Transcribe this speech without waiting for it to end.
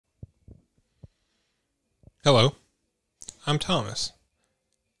Hello, I'm Thomas,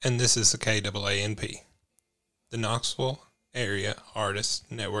 and this is the KAANP, the Knoxville Area Artist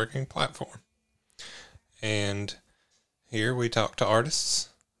Networking Platform. And here we talk to artists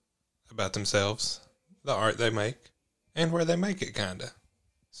about themselves, the art they make, and where they make it, kinda.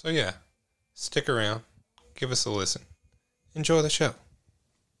 So yeah, stick around, give us a listen. Enjoy the show.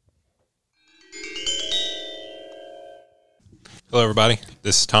 Hello, everybody.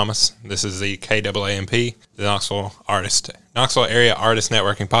 This is Thomas. This is the KAANP, the Knoxville Area Artist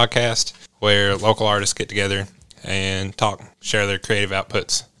Networking Podcast, where local artists get together and talk, share their creative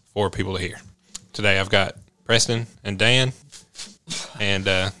outputs for people to hear. Today, I've got Preston and Dan, and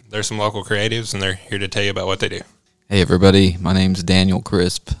they're some local creatives, and they're here to tell you about what they do. Hey, everybody. My name's Daniel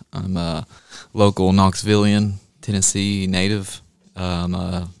Crisp. I'm a local Knoxvillian, Tennessee native. I'm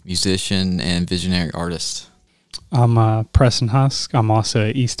a musician and visionary artist. I'm Preston Husk. I'm also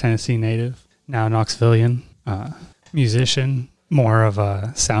an East Tennessee native, now Knoxvillian, musician, more of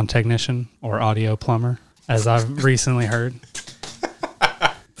a sound technician or audio plumber, as I've recently heard.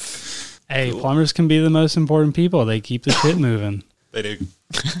 Hey, cool. Plumbers can be the most important people. They keep the shit moving. They do.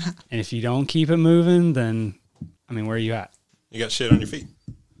 And if you don't keep it moving, then, where are you at? You got shit on your feet.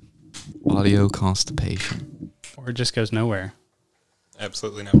 Audio constipation. Or it just goes nowhere.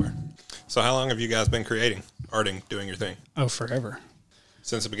 Absolutely nowhere. So how long have you guys been creating, arting, doing your thing? Oh, forever.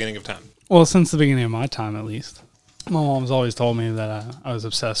 Since the beginning of time? Well, since the beginning of my time, at least. My mom's always told me that I was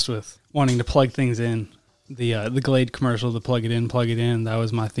obsessed with wanting to plug things in. The Glade commercial, the plug it in, that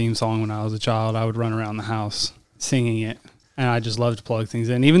was my theme song when I was a child. I would run around the house singing it, and I just loved to plug things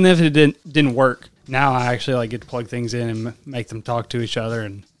in. Even if it didn't work, now I actually get to plug things in and make them talk to each other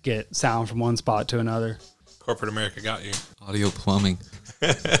and get sound from one spot to another. Corporate America got you. Audio plumbing.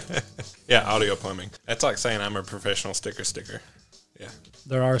 Yeah, audio plumbing. That's like saying I'm a professional sticker. Yeah.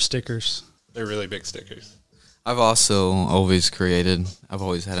 There are stickers. They're really big stickers. I've also always created. I've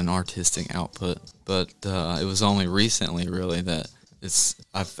always had an artistic output, but it was only recently, really, that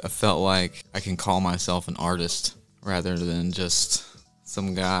I felt like I can call myself an artist rather than just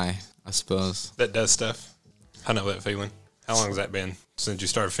some guy, I suppose. That does stuff. I know that feeling. How long has that been since you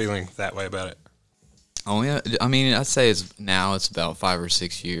started feeling that way about it? Oh yeah, I'd say it's about 5 or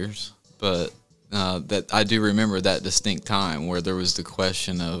 6 years, but that I do remember that distinct time where there was the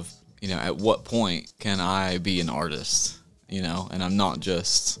question of, at what point can I be an artist, and I'm not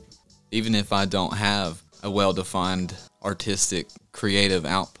just, even if I don't have a well-defined artistic creative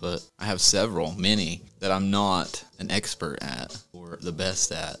output, I have many that I'm not an expert at or the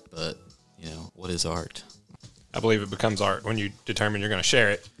best at, but what is art? I believe it becomes art when you determine you're going to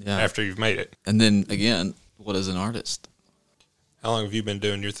share it after you've made it. And then, again, what is an artist? How long have you been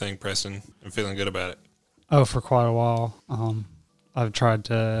doing your thing, Preston, and feeling good about it? Oh, for quite a while. I've tried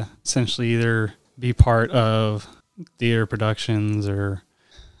to essentially either be part of theater productions or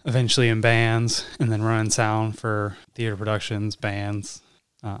eventually in bands, and then run sound for theater productions, bands,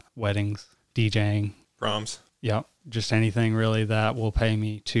 weddings, DJing. Proms. Yep. Just anything really that will pay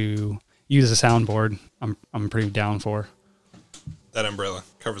me to use a soundboard, I'm pretty down for. That umbrella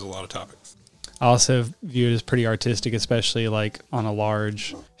covers a lot of topics. I also view it as pretty artistic, especially like on a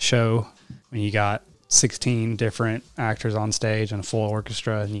large show when you got 16 different actors on stage and a full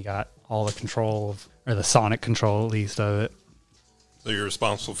orchestra, and you got all the control or the sonic control at least of it. So you're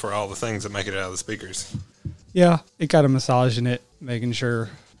responsible for all the things that make it out of the speakers. Yeah, it got a massage in it, making sure,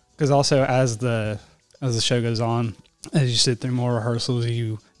 because also as the show goes on, as you sit through more rehearsals,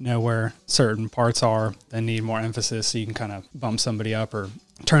 you know where certain parts are that need more emphasis, so you can kind of bump somebody up or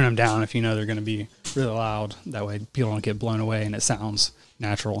turn them down if you know they're going to be really loud. That way people don't get blown away and it sounds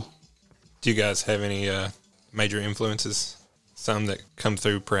natural. Do you guys have any major influences? Some that come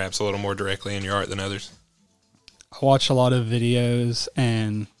through perhaps a little more directly in your art than others? I watch a lot of videos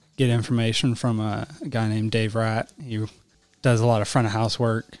and get information from a guy named Dave Ratt. He does a lot of front of house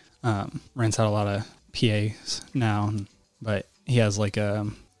work, rents out a lot of PAs now, but he has like a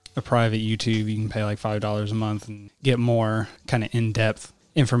private YouTube. You can pay like $5 a month and get more kind of in-depth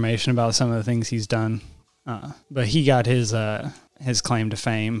information about some of the things he's done. But he got his claim to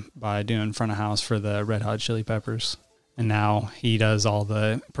fame by doing front of house for the Red Hot Chili Peppers, and now he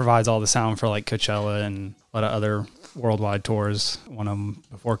provides all the sound for like Coachella and a lot of other worldwide tours. One of them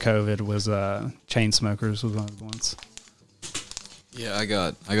before COVID was Chainsmokers was one of the ones. Yeah, I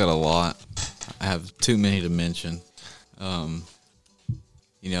got a lot. I have too many to mention. A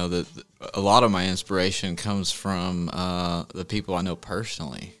lot of my inspiration comes from the people I know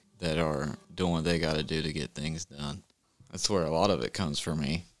personally that are doing what they got to do to get things done. That's where a lot of it comes for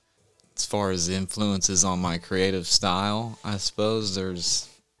me. As far as influences on my creative style, I suppose there's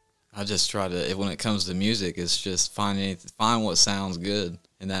I just try to, when it comes to music, it's just find what sounds good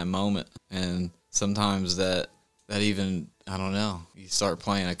in that moment. And sometimes that even, I don't know, you start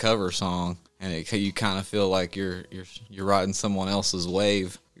playing a cover song and you kind of feel like you're riding someone else's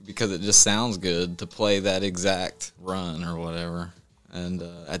wave because it just sounds good to play that exact run or whatever. And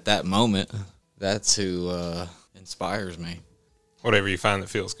at that moment, that's who inspires me. Whatever you find that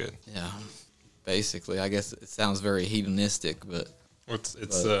feels good. Yeah, basically. I guess it sounds very hedonistic, but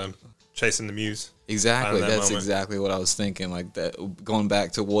It's chasing the muse. Exactly. That's moment. exactly what I was thinking. Like that, going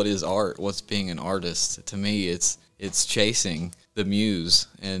back to what is art, what's being an artist. To me, it's chasing the muse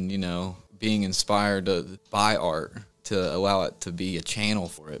and, being inspired by art to allow it to be a channel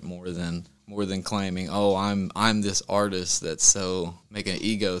for it more than claiming, oh, I'm this artist that's so making an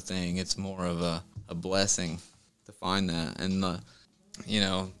ego thing. It's more of a blessing to find that. And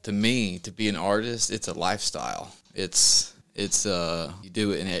to me, to be an artist, it's a lifestyle. It's you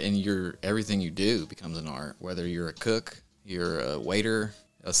do it and everything you do becomes an art, whether you're a cook, you're a waiter,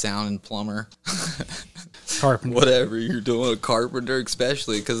 a sound and plumber, carpenter, whatever you're doing, a carpenter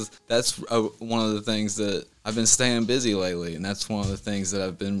especially, because that's one of the things that I've been staying busy lately, and that's one of the things that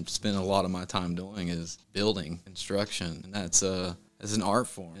I've been spending a lot of my time doing is building, construction, and that's an art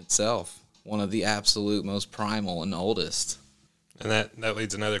form itself, one of the absolute most primal and oldest. And that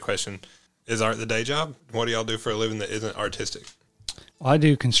leads another question. Is art the day job? What do y'all do for a living that isn't artistic? Well, I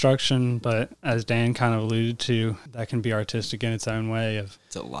do construction, but as Dan kind of alluded to, that can be artistic in its own way.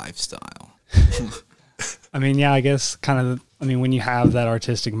 It's a lifestyle. I mean, yeah, I guess when you have that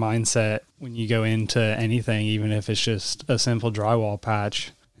artistic mindset, when you go into anything, even if it's just a simple drywall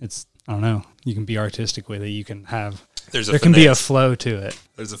patch, I don't know, you can be artistic with it. You can have, there can be a flow to it.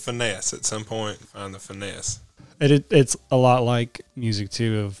 There's a finesse at some point. Find the finesse. It's a lot like music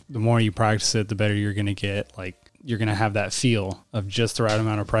too, of the more you practice it, the better you're going to get. Like, you're going to have that feel of just the right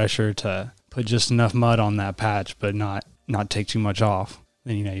amount of pressure to put just enough mud on that patch, but not take too much off.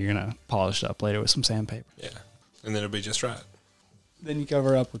 Then, you're going to polish it up later with some sandpaper. Yeah. And then it'll be just right. Then you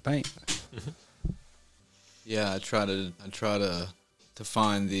cover up with paint. Mm-hmm. Yeah. I try to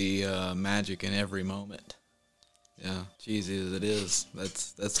find the magic in every moment. Yeah. Cheesy as it is.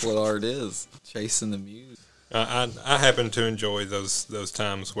 That's what art is. Chasing the muse. I happen to enjoy those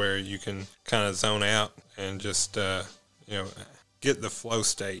times where you can kind of zone out and just get the flow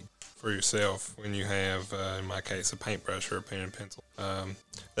state for yourself when you have, in my case, a paintbrush or a pen and pencil.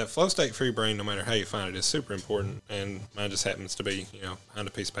 That flow state for your brain, no matter how you find it, is super important, and mine just happens to be behind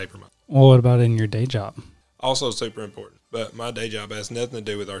a piece of paper. Well, what about in your day job? Also super important, but my day job has nothing to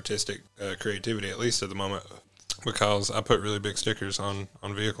do with artistic creativity, at least at the moment. Because I put really big stickers on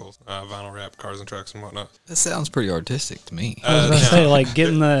vehicles, vinyl wrap cars and trucks and whatnot. That sounds pretty artistic to me. I was going to say, like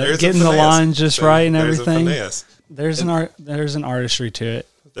getting the line just right and everything. There's a finesse. There's an artistry to it.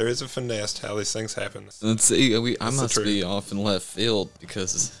 There is a finesse to how these things happen. Let's see. I must be off in left field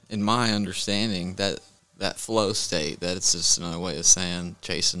because, in my understanding, that flow state, that it's just another way of saying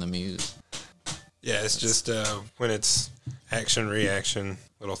chasing the muse. Yeah, it's just when it's action, reaction,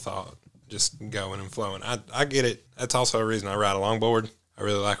 little thought. Just going and flowing. I get it. That's also a reason I ride a longboard. I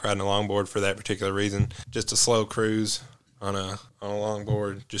really like riding a longboard for that particular reason. Just a slow cruise on a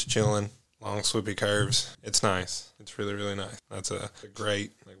longboard, just chilling, long swoopy curves. It's nice. It's really, really nice. That's a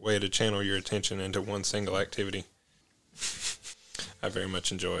great way to channel your attention into one single activity. I very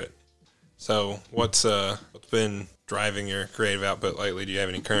much enjoy it. So what's been driving your creative output lately? Do you have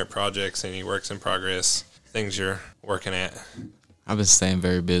any current projects, any works in progress, things you're working at? I've been staying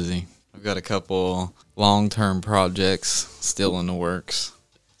very busy. I've got a couple long-term projects still in the works.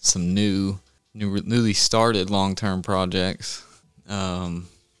 Some newly started long-term projects.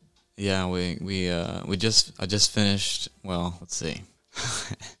 Yeah, I just finished. Well, let's see.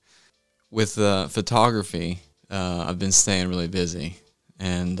 With photography, I've been staying really busy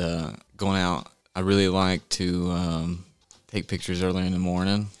and going out. I really like to take pictures early in the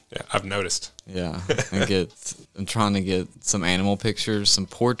morning. Yeah, I've noticed. Yeah, I'm trying to get some animal pictures, some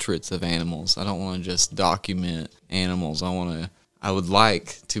portraits of animals. I don't want to just document animals. I would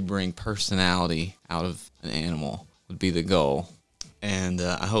like to bring personality out of an animal would be the goal. And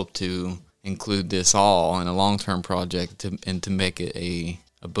I hope to include this all in a long-term project to make it a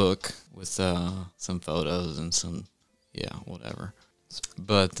book with some photos and some, whatever.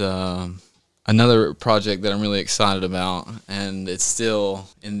 But another project that I'm really excited about, and it's still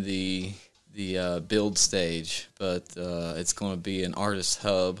in the build stage, but it's going to be an artist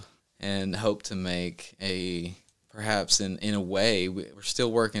hub, and hope to make perhaps in a way we're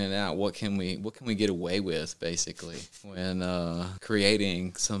still working it out. What can we get away with basically when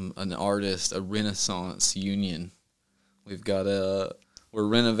creating a Renaissance union? We've got we're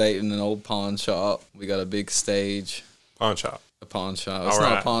renovating an old pawn shop. We got a big stage. Pawn shop. A pawn shop. It's All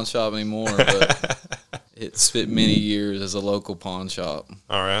not right. a pawn shop anymore, but it spent many years as a local pawn shop.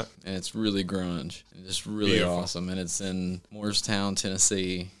 All right. And it's really grunge. And just really Beautiful. awesome. And it's in Moorestown,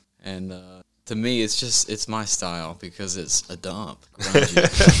 Tennessee. And to me, it's my style because it's a dump.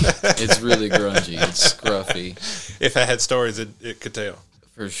 Grungy. It's really grungy. It's scruffy. If I had stories, it could tell.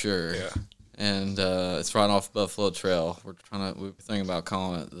 For sure. Yeah. And it's right off Buffalo Trail. We're thinking about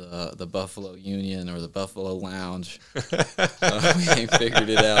calling it the Buffalo Union or the Buffalo Lounge. We ain't figured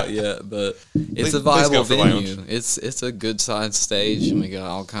it out yet, but it's a viable venue. It's a good sized stage, and we got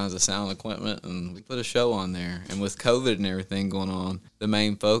all kinds of sound equipment, and we put a show on there. And with COVID and everything going on, the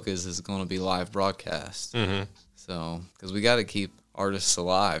main focus is going to be live broadcast. Mm-hmm. So, because we got to keep artists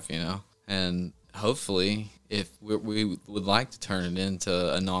alive, and hopefully, if we would like to turn it into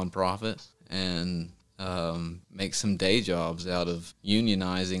a nonprofit and make some day jobs out of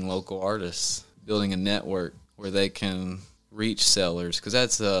unionizing local artists, building a network where they can reach sellers, because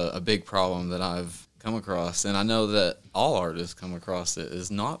that's a big problem that I've come across, and I know that all artists come across it, is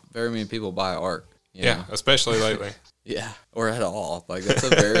not very many people buy art. Yeah, especially lately. Yeah, or at all. Like, that's a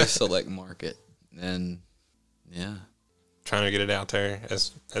very select market, and yeah. Trying to get it out there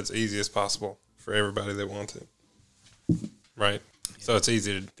as easy as possible for everybody that wants it. Right. So it's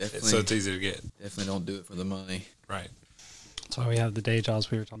easy to get. Definitely don't do it for the money. Right. That's why we have the day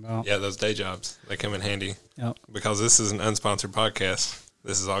jobs we were talking about. Yeah, those day jobs, they come in handy. Yep. Because this is an unsponsored podcast.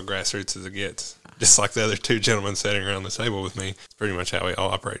 This is all grassroots as it gets. Just like the other two gentlemen sitting around the table with me. It's pretty much how we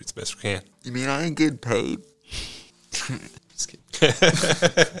all operate as best we can. You mean I ain't getting paid? Just kidding.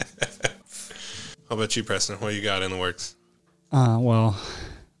 How about you, Preston? What you got in the works? Well,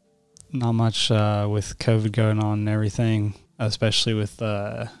 not much with COVID going on and everything, especially with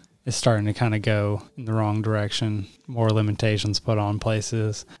it's starting to kind of go in the wrong direction. More limitations put on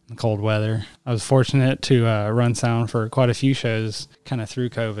places in cold weather. I was fortunate to run sound for quite a few shows kind of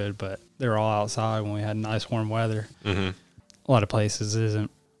through COVID, but they were all outside when we had nice warm weather. Mm-hmm. A lot of places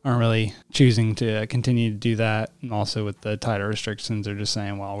aren't really choosing to continue to do that, and also with the tighter restrictions, they're just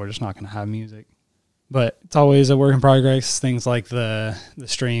saying, well, we're just not going to have music. But it's always a work in progress, things like the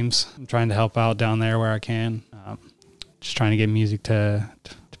streams. I'm trying to help out down there where I can. Just trying to get music to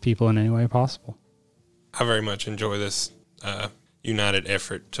people in any way possible. I very much enjoy this united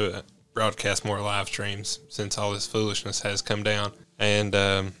effort to broadcast more live streams since all this foolishness has come down. And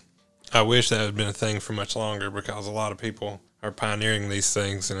I wish that had been a thing for much longer, because a lot of people are pioneering these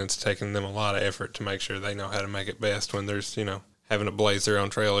things, and it's taking them a lot of effort to make sure they know how to make it best when there's, having to blaze their own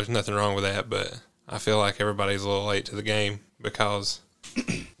trail. There's nothing wrong with that, but I feel like everybody's a little late to the game, because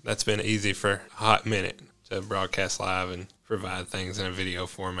that's been easy for a hot minute to broadcast live and provide things in a video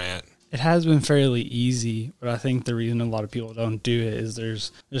format. It has been fairly easy, but I think the reason a lot of people don't do it is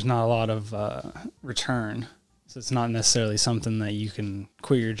there's not a lot of return. So it's not necessarily something that you can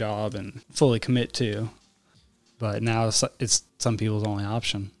quit your job and fully commit to. But now it's some people's only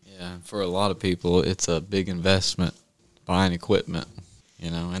option. Yeah, for a lot of people, it's a big investment, buying equipment,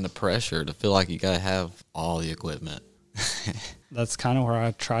 and the pressure to feel like you got to have all the equipment. That's kind of where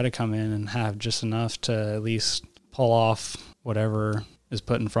I try to come in and have just enough to at least pull off whatever is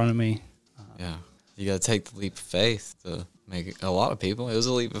put in front of me. Yeah, you got to take the leap of faith to make it. A lot of people, it was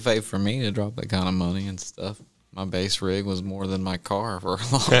a leap of faith for me to drop that kind of money and stuff. My bass rig was more than my car for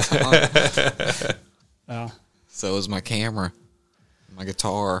a long time. Yeah. So was my camera, my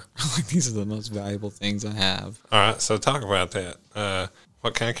guitar. Like, these are the most valuable things I have. All right, so talk about that.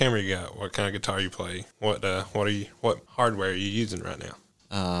 What kind of camera you got? What kind of guitar you play? What hardware are you using right now?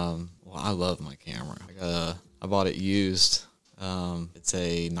 Well, I love my camera. I bought it used. It's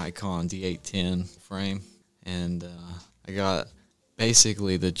a Nikon D810 frame, and I got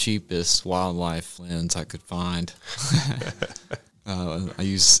basically the cheapest wildlife lens I could find. I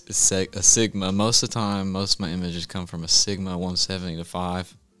use a Sigma. Most of the time, most of my images come from a Sigma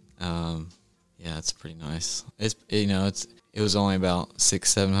 170-5. Yeah, it's pretty nice. It was only about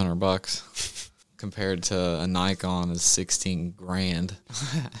 $600-700 compared to a Nikon is $16,000.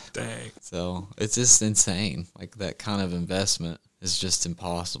 Dang. So it's just insane. Like, that kind of investment is just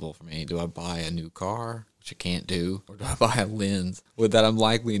impossible for me. Do I buy a new car, which I can't do, or do I buy a lens with that I'm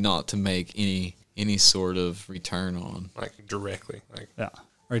likely not to make any sort of return on? Like, directly. Like, Yeah.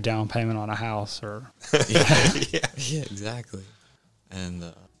 Or a down payment on a house or. Yeah, yeah. yeah, exactly.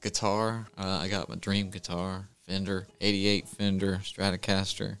 And guitar, I got my dream guitar, Fender, 88 Fender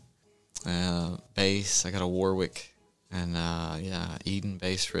Stratocaster. Bass, I got a Warwick, and Eden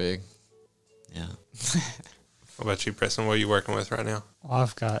bass rig. Yeah. What about you, Preston? What are you working with right now? Well,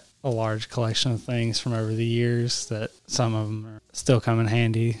 I've got a large collection of things from over the years that some of them are still come in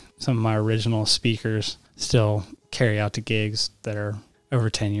handy. Some of my original speakers still carry out to gigs that are over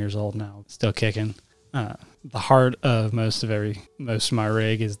 10 years old now, still kicking. The heart of most of my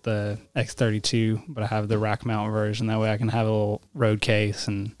rig is the X32, but I have the rack mount version. That way I can have a little road case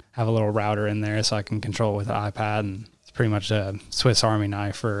and have a little router in there so I can control it with the iPad. And it's pretty much a Swiss Army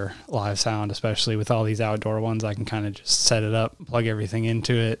knife for live sound, especially with all these outdoor ones. I can kind of just set it up, plug everything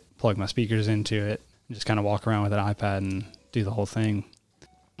into it, plug my speakers into it, and just kind of walk around with an iPad and do the whole thing.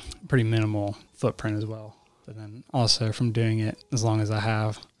 Pretty minimal footprint as well. But then also from doing it as long as I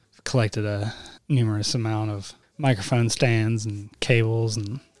have, I've collected a numerous amount of microphone stands and cables.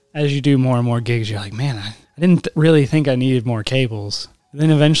 And as you do more and more gigs, you're like, man, I didn't really think I needed more cables. And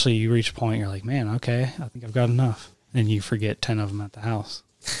then eventually you reach a point, you're like, man, okay, I think I've got enough. And you forget 10 of them at the house.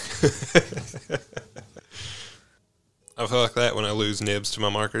 I feel like that when I lose nibs to my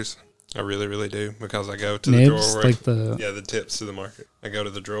markers. I really, really do, because I go to Nibs, the drawer. like the tips to the marker. I go to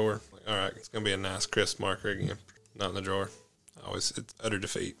the drawer. Like, all right, it's going to be a nice, crisp marker again. Not in the drawer. It's utter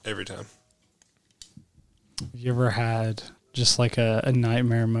defeat every time. Have you ever had just like a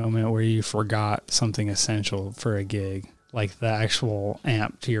nightmare moment where you forgot something essential for a gig? Like the actual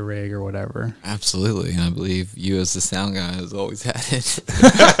amp to your rig or whatever? Absolutely. And I believe you as the sound guy has always had it.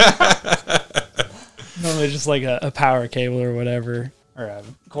 Normally just like a power cable or whatever, or a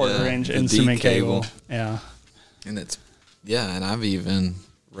quarter-inch instrument cable. Yeah. And and I've even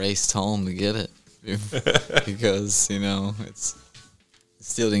raced home to get it because, it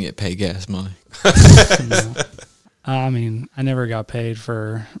still didn't get paid gas money. No. I mean, I never got paid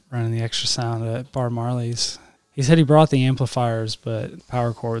for running the extra sound at Bar Marley's. He said he brought the amplifiers, but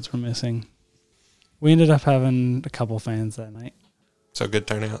power cords were missing. We ended up having a couple fans that night. So good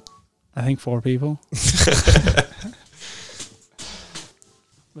turnout. I think 4 people.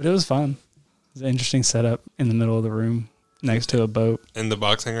 But it was fun. It was an interesting setup in the middle of the room next to a boat. In the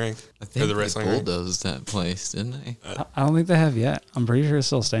boxing ring? I think the wrestling ring? bulldozed that place, didn't they? I don't think they have yet. I'm pretty sure it's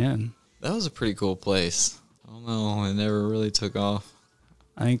still standing. That was a pretty cool place. I don't know. It never really took off.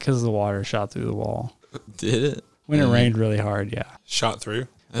 I think because the water shot through the wall. Did it? When it rained really hard, yeah. Shot through?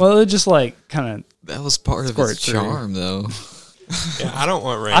 Well, it just like kind of... That was part of its charm, though. Yeah, I don't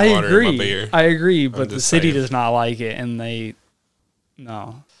want rainwater in my beer. I agree, but the city saying. does not like it, and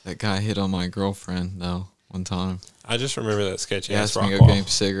no. That guy hit on my girlfriend, though, one time. I just remember that sketchy He ass asked me rock to go wall. get him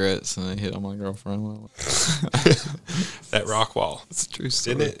cigarettes, and they hit on my girlfriend. That rock wall. It's a true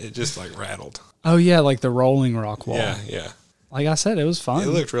story. Didn't it? It just like rattled. Oh, yeah, like the rolling rock wall. Yeah. Like I said, it was fun. It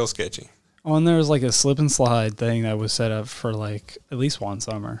looked real sketchy. Oh, and there was like a slip and slide thing that was set up for like at least one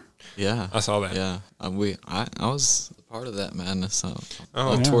summer. Yeah. I saw that. Yeah. I was a part of that madness. I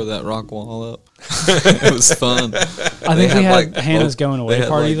yeah. tore that rock wall up. It was fun. I think we had Hannah's going away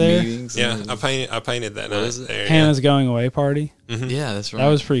party there. Yeah, I painted that night. There, Hannah's going away party. Mm-hmm. Yeah, that's right. That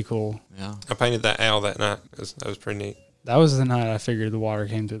was pretty cool. Yeah. I painted that owl that night. That was pretty neat. That was the night I figured the water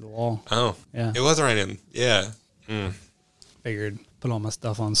came through the wall. Oh. Yeah. It was raining. Yeah. Mm. Figured put all my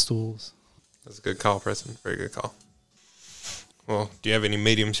stuff on stools. That's a good call, Preston. Very good call. Well, do you have any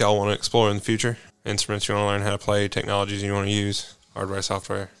mediums y'all want to explore in the future? Instruments you want to learn how to play, technologies you want to use, hardware,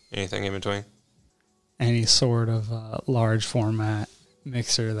 software, anything in between? Any sort of large format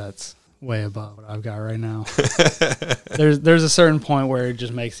mixer that's way above what I've got right now. There's a certain point where it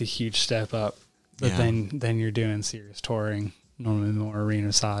just makes a huge step up, but then you're doing serious touring, normally more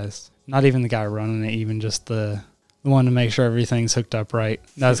arena sized. Not even the guy running it, even just the one to make sure everything's hooked up right.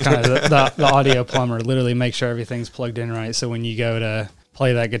 That's kind of the audio plumber. Literally make sure everything's plugged in right, so when you go to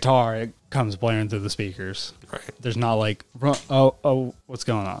play that guitar, it comes blaring through the speakers. Right. There's not like, oh, what's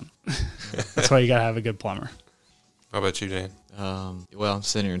going on? That's why you gotta have a good plumber. How about you, Dan? Well, I'm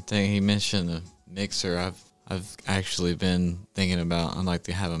sitting here thinking. He mentioned a mixer. I've actually been thinking about. I'd like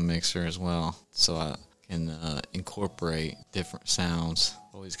to have a mixer as well, so I can incorporate different sounds.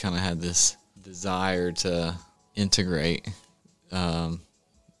 Always kind of had this desire to integrate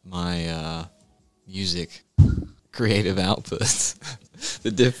my music creative outputs,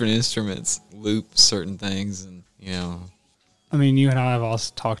 the different instruments, loop certain things, and I mean, you and I have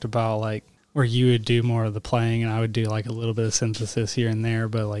also talked about like where you would do more of the playing and I would do like a little bit of synthesis here and there,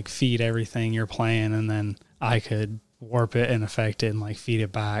 but like feed everything you're playing, and then I could warp it and affect it and like feed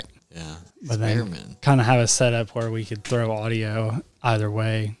it back. Yeah, but then kind of have a setup where we could throw audio either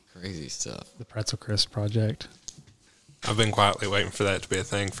way. Crazy stuff. The Pretzel Crisp project. I've been quietly waiting for that to be a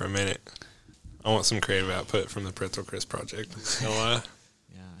thing for a minute. I want some creative output from the Pretzel Crisp project. No lie.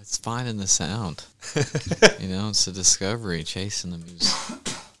 Yeah, it's finding the sound. It's a discovery, chasing the music.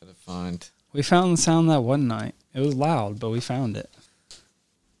 Gotta find. We found the sound that one night. It was loud, but we found it.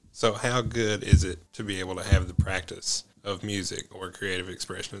 So how good is it to be able to have the practice of music or creative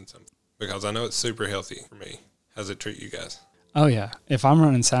expression in something? Because I know it's super healthy for me. How's it treat you guys? Oh yeah. If I'm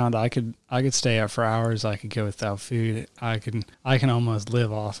running sound, I could stay up for hours. I could go without food. I can almost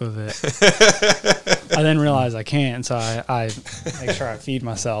live off of it. I then realize I can't, so I make sure I feed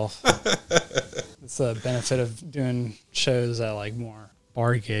myself. It's the benefit of doing shows at like more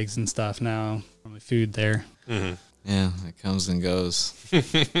bar gigs and stuff now. Only food there. Mm-hmm. Yeah, it comes and goes.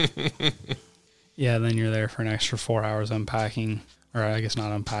 Yeah, then you're there for an extra 4 hours unpacking, or I guess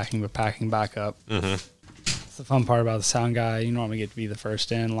not unpacking, but packing back up. Mm-hmm. It's the fun part about the sound guy. You normally get to be the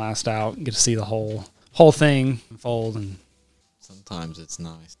first in, last out, get to see the whole thing unfold. And Sometimes it's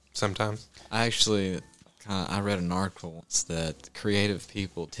nice. Sometimes. I read an article once that creative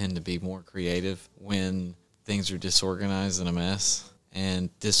people tend to be more creative when things are disorganized and a mess, and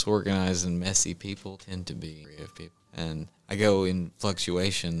disorganized and messy people tend to be creative people. And I go in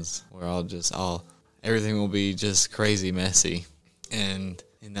fluctuations where everything will be just crazy messy, and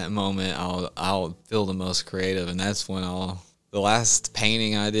in that moment I'll feel the most creative, and that's when the last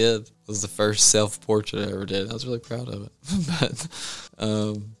painting I did was the first self-portrait I ever did. I was really proud of it. But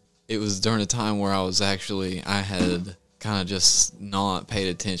it was during a time where I had kind of just not paid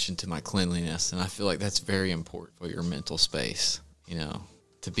attention to my cleanliness, and I feel like that's very important for your mental space,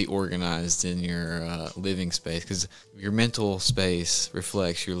 to be organized in your living space, because your mental space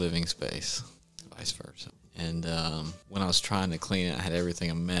reflects your living space, vice versa. And when I was trying to clean it, I had everything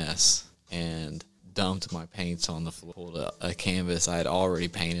a mess and dumped my paints on the floor, pulled a canvas I had already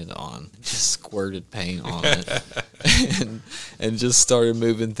painted on, just squirted paint on it, and just started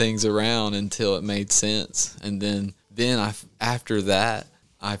moving things around until it made sense. And then after that,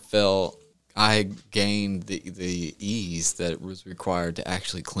 I felt I gained the ease that was required to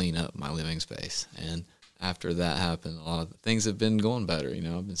actually clean up my living space. And after that happened, a lot of things have been going better.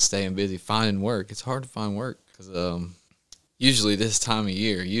 I've been staying busy, finding work. It's hard to find work because usually this time of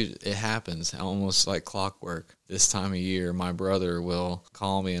year, it happens almost like clockwork. This time of year, my brother will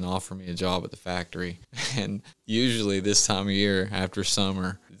call me and offer me a job at the factory. And usually this time of year, after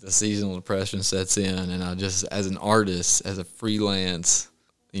summer, the seasonal depression sets in, and I just, as an artist, as a freelance,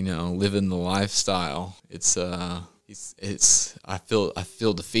 living the lifestyle, I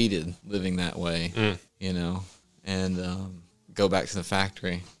feel defeated living that way, and go back to the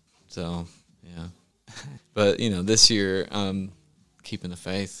factory. So, yeah. But, this year, I'm keeping the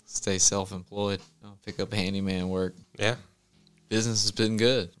faith, stay self-employed, pick up handyman work. Yeah. Business has been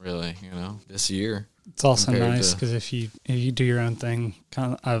good, really, this year. It's also nice because if you do your own thing,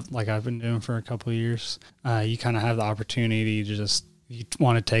 kind of like I've been doing for a couple of years, you kind of have the opportunity to just, you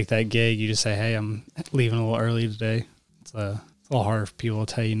want to take that gig, you just say, hey, I'm leaving a little early today. It's a little harder for people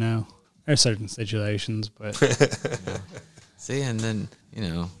to tell you no. There's certain situations, but See, and then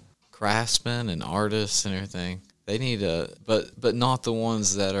craftsmen and artists and everything, they need but not the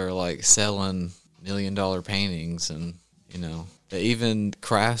ones that are like selling $1 million paintings, and even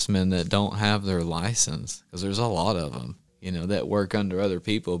craftsmen that don't have their license, because there's a lot of them, that work under other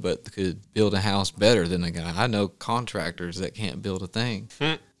people but could build a house better than a guy. I know contractors that can't build a thing,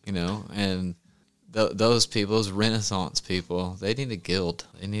 and those people, those Renaissance people, they need a guild.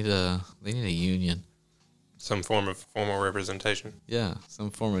 They need a union. Some form of formal representation. Yeah, some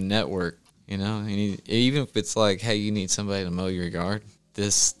form of network. Even if it's like, hey, you need somebody to mow your yard.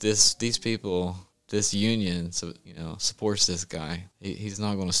 These people, this union, supports this guy. He's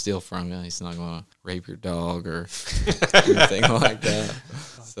not going to steal from you. He's not going to rape your dog or anything like that.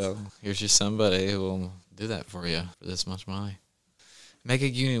 So here's just somebody who will do that for you for this much money. Make a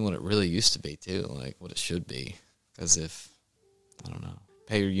union what it really used to be too, like what it should be. Because if, I don't know,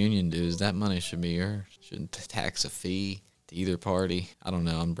 pay your union dues, that money should be yours. Shouldn't tax a fee to either party. I don't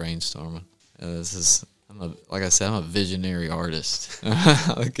know. I'm brainstorming. Like I said, I'm a visionary artist.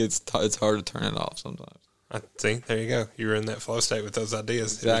 Like it's hard to turn it off sometimes. I think there you go. You were in that flow state with those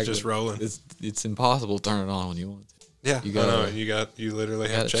ideas. Exactly. It's just rolling. It's impossible to turn it on when you want to. Yeah, you literally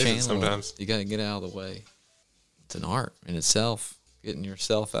have to chase it sometimes. You got to get out of the way. It's an art in itself. Getting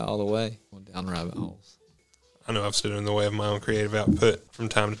yourself out of the way, going down rabbit holes. I know I've stood in the way of my own creative output from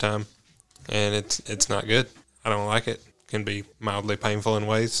time to time, and it's not good. I don't like it. It can be mildly painful in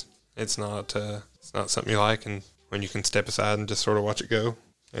ways. It's not something you like, and when you can step aside and just sort of watch it go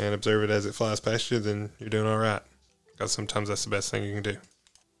and observe it as it flies past you, then you're doing all right. Because sometimes that's the best thing you can do.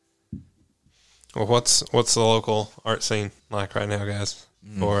 Well, what's the local art scene like right now, guys,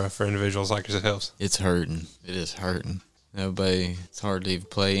 for individuals like yourselves? It's hurting. It is hurting. It's hard to even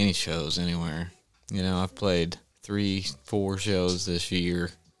play any shows anywhere. I've played 3-4 shows this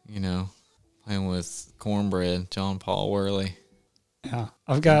year, playing with Cornbread, John Paul Worley. Yeah,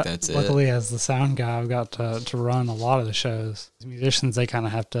 I've got, that's it. luckily as the sound guy, I've got to run a lot of the shows. As musicians, they kind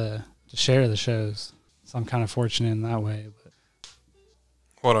of have to share the shows. So I'm kind of fortunate in that way. But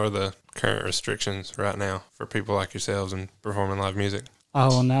What are the current restrictions right now for people like yourselves and performing live music? oh,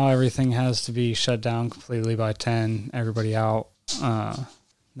 well, now everything has to be shut down completely by 10, everybody out.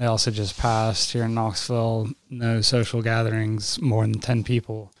 They also just passed here in Knoxville, no social gatherings more than 10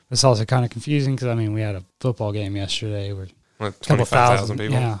 people. It's also kind of confusing because, I mean, we had a football game yesterday where Like a couple 25,000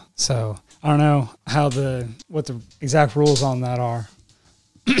 people? Yeah, so I don't know what the exact rules on that are.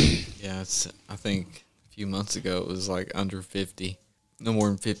 Yeah, I think a few months ago it was like under 50. No more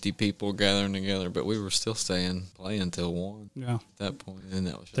than 50 people gathering together, but we were still playing until 1 Yeah. at that point. And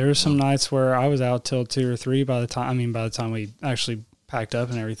that was There were some nights where I was out till 2 or 3 by the time we actually packed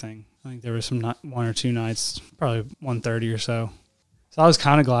up and everything. I think there was some 1 or 2 nights, probably 1:30 or so. So I was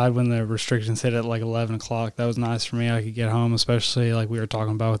kind of glad when the restrictions hit at like 11 o'clock. That was nice for me. I could get home, especially like we were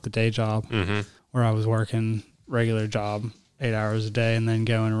talking about with the day job, where I was working regular job 8 hours a day and then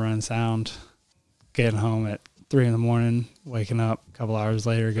going and running sound, getting home at 3 in the morning, waking up a couple hours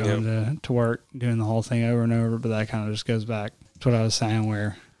later, going to work, doing the whole thing over and over. But that kind of just goes back to what I was saying,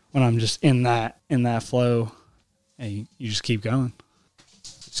 where when I'm just in that flow, hey, you just keep going.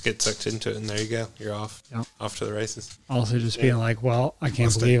 Just get sucked into it, and there you go. You're off. Yep. Off to the races. Also just being like, well, I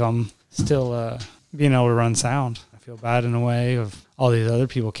can't believe I'm still being able to run sound. I feel bad in a way of all these other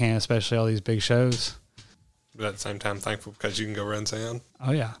people can't, especially all these big shows. But at the same time, thankful because you can go run sound.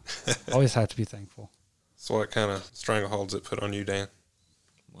 Oh, yeah. Always have to be thankful. So what kind of strangleholds it put on you, Dan?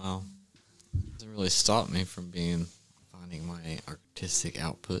 Well, it doesn't really stop me from finding my artistic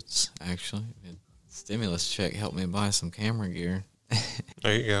outputs, actually. Stimulus check helped me buy some camera gear.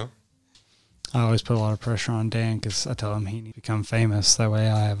 There you go. I always put a lot of pressure on Dan because I tell him he needs to become famous. That way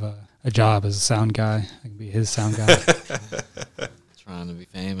I have a job as a sound guy. I can be his sound guy. Trying to be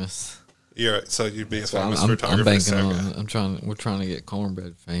famous. So you'd be a So famous I'm photographer. banking on. We're trying to get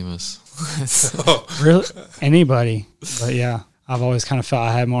Cornbread famous. Really? Anybody. But yeah, I've always kind of felt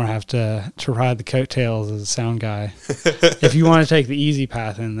I had more have to ride the coattails as a sound guy. If you want to take the easy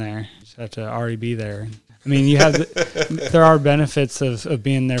path in there, you just have to already be there. I mean, there are benefits of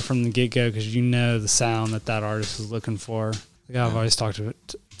being there from the get-go because you know the sound that artist is looking for. Like I've always talked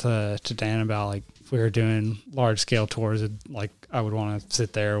to Dan about, like, if we were doing large-scale tours, like I would want to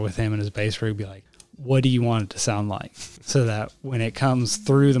sit there with him and his bass rig, be like, what do you want it to sound like? So that when it comes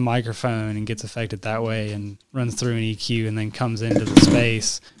through the microphone and gets affected that way and runs through an EQ and then comes into the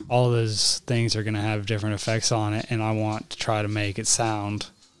space, all those things are going to have different effects on it, and I want to try to make it sound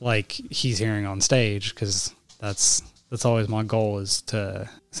like he's hearing on stage, because that's always my goal, is to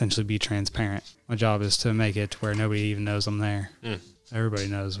essentially be transparent. My job is to make it to where nobody even knows I'm there. Everybody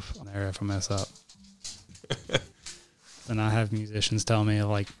knows I'm there if I mess up. Then I have musicians tell me,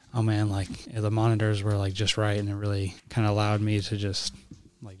 like, oh man, like the monitors were like just right, and it really kind of allowed me to just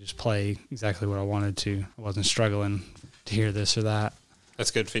play exactly what I wanted to. I wasn't struggling to hear this or that.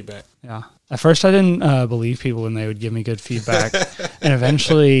 That's good feedback. Yeah. At first, I didn't believe people when they would give me good feedback. And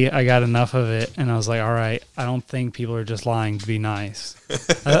eventually, I got enough of it, and I was like, all right, I don't think people are just lying to be nice.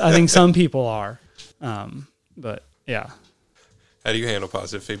 I think some people are. But, yeah. How do you handle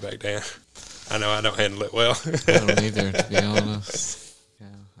positive feedback, Dan? I know I don't handle it well. I don't either, to be honest. Yeah,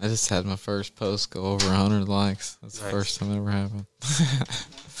 I just had my first post go over 100 likes. That's the first time it ever happened.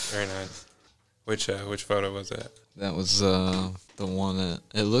 Very nice. Which photo was that? That was the one that,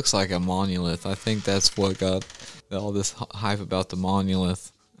 it looks like a monolith. I think that's what got all this hype about the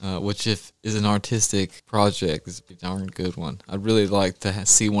monolith, which if is an artistic project, is a darn good one. I'd really like to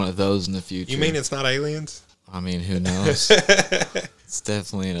see one of those in the future. You mean it's not aliens? I mean, who knows? It's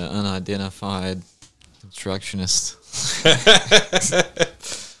definitely an unidentified constructionist.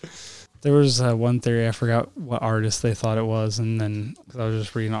 There was one theory, I forgot what artist they thought it was, and then, because I was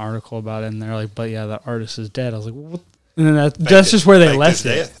just reading an article about it, and they're like, but yeah, that artist is dead. I was like, what? And then that's just where they left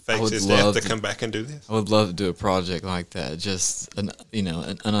it. Faked his death to come back and do this. I would love to do a project like that. Just an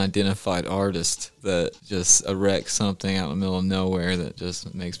unidentified artist that just erects something out in the middle of nowhere that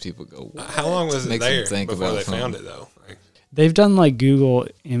just makes people go, wow. How long was it there before they found it, though? They've done like Google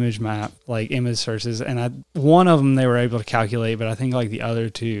image map, like image searches, and one of them they were able to calculate, but I think like the other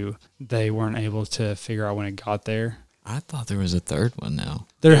two, they weren't able to figure out when it got there. I thought there was a third one now.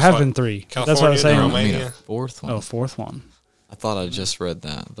 There have been 3. California, that's what I was saying. Romania. I mean, a fourth one. Oh, 4th one. I thought I just read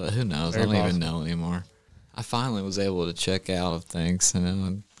that, but who knows? Very I don't even possible. know anymore. I finally was able to check out of things, and then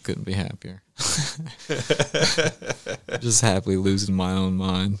I couldn't be happier. Just happily losing my own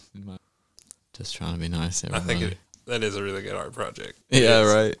mind. Just trying to be nice to everybody. I think that is a really good art project. Yeah,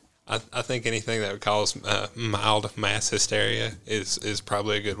 right. I think anything that would cause mild mass hysteria is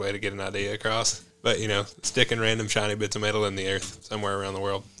probably a good way to get an idea across. But, you know, sticking random shiny bits of metal in the earth somewhere around the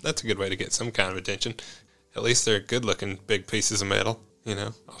world, that's a good way to get some kind of attention. At least they're good-looking big pieces of metal, you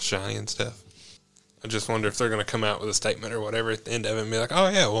know, all shiny and stuff. I just wonder if they're going to come out with a statement or whatever at the end of it and be like, oh,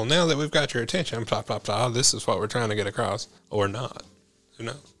 yeah, well, now that we've got your attention, blah, blah, blah, this is what we're trying to get across. Or not. Who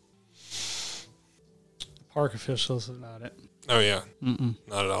knows? Park officials is not it. Oh, yeah.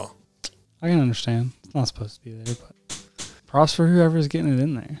 Not at all. I can understand. It's not supposed to be there, but props for whoever's getting it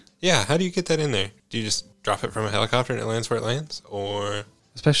in there. Yeah, how do you get that in there? Do you just drop it from a helicopter and it lands where it lands? Or...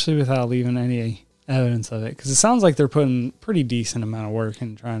 Especially without leaving any evidence of it. Because it sounds like they're putting pretty decent amount of work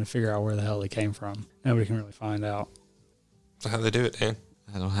in trying to figure out where the hell they came from. Nobody can really find out. So how do they do it, Dan?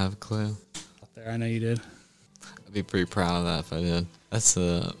 I don't have a clue. Out there, I know you did. I'd be pretty proud of that if I did. That's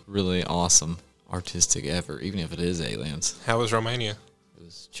a really awesome artistic effort, even if it is aliens. How was Romania? It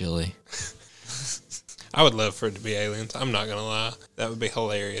was chilly. I would love for it to be aliens. I'm not going to lie. That would be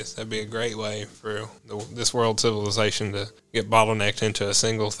hilarious. That'd be a great way for this world civilization to get bottlenecked into a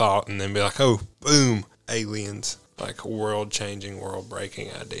single thought and then be like, oh, boom, aliens. Like a world-changing,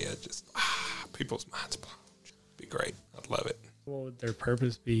 world-breaking idea. Just, people's minds blown. Be great. I'd love it. What would their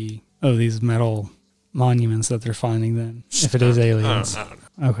purpose be of these metal monuments that they're finding then, if it is aliens? I don't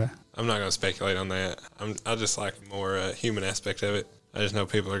know. Okay. I'm not going to speculate on that. I just like the more human aspect of it. I just know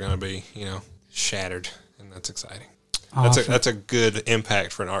people are going to be, you know, shattered, and that's exciting. That's a good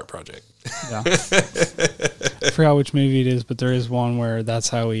impact for an art project. Yeah. I forgot which movie it is, but there is one where that's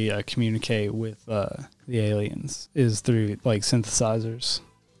how we communicate with the aliens, is through like synthesizers.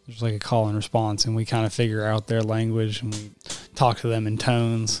 There's like a call and response, and we kind of figure out their language, and we talk to them in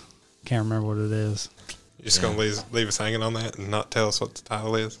tones. Can't remember what it is. You're just going to leave us hanging on that and not tell us what the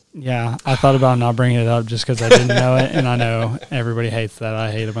title is? Yeah, I thought about not bringing it up just because I didn't know it, and I know everybody hates that.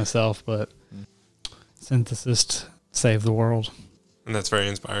 I hate it myself, but synthesist save the world. And that's very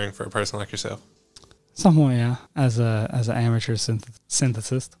inspiring for a person like yourself. Somewhat, yeah. As an amateur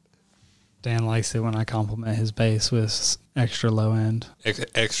synthesist, Dan likes it when I compliment his bass with extra low end.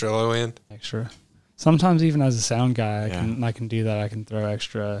 Extra low end? Extra. Sometimes even as a sound guy, I can do that. I can throw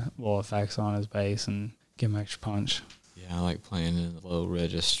extra little effects on his bass and give him extra punch. Yeah, I like playing in the low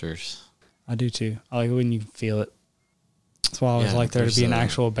registers. I do too. I like it when you feel it. That's why I always like there to be an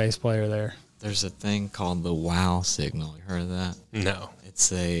actual bass player there. There's a thing called the wow signal. You heard of that? No.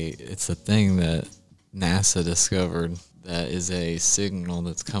 It's a thing that NASA discovered that is a signal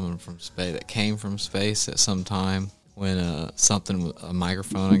that's coming from space, that came from space at some time when a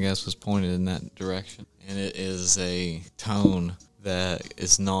microphone, I guess, was pointed in that direction. And it is a tone that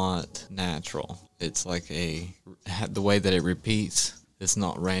is not natural. It's like the way that it repeats, it's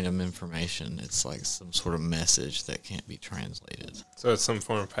not random information. It's like some sort of message that can't be translated. So it's some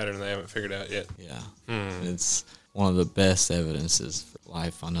form of pattern they haven't figured out yet. Yeah. It's one of the best evidences for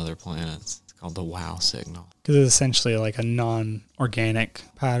life on other planets. It's called the wow signal. Because it's essentially like a non-organic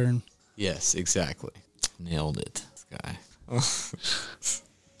pattern. Yes, exactly. Nailed it, this guy.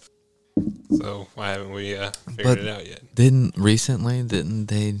 So why haven't we figured it out yet? Didn't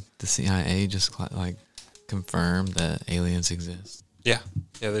the CIA just like confirm that aliens exist? Yeah,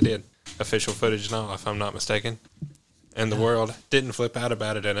 they did. Official footage and all, if I'm not mistaken. And the world didn't flip out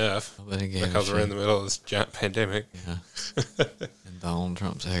about it enough because we're in the middle of this giant pandemic. Yeah. And Donald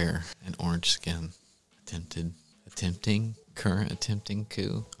Trump's hair and orange skin attempting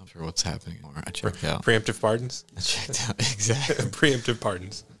coup. I'm sure what's happening more. I checked out. Preemptive pardons? I checked out, exactly. Preemptive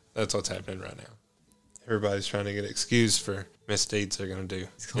pardons. That's what's happening right now. Everybody's trying to get excused for misdeeds they're going to do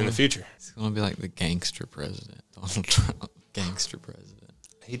in the future. He's going to be like the gangster president, Donald Trump. Gangster president.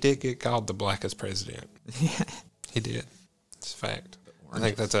 He did get called the blackest president. Yeah. He did. It's a fact. I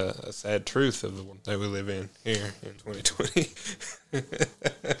think that's a sad truth of the one that we live in here in 2020.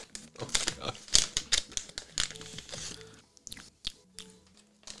 Oh, God.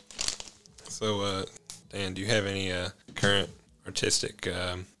 So, Dan, do you have any current artistic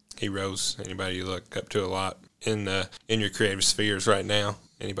heroes? Anybody you look up to a lot in your creative spheres right now?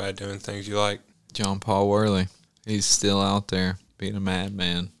 Anybody doing things you like? John Paul Worley. He's still out there being a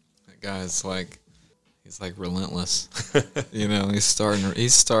madman. That guy's like, he's like relentless. You know, he's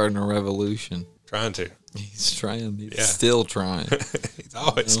starting a revolution. Trying to. He's trying. He's still trying. He's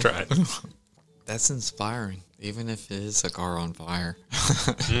always trying. That's inspiring, even if it is a car on fire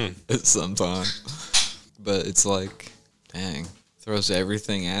sometimes. But it's like, dang, throws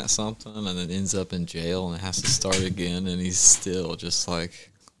everything at something and then ends up in jail and has to start again, and he's still just like,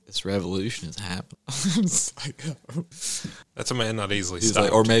 this revolution is happening. It's like, that's a man not easily stopped.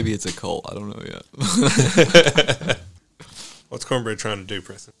 stopped. Like, or maybe it's a cult. I don't know yet. What's Cornbread trying to do,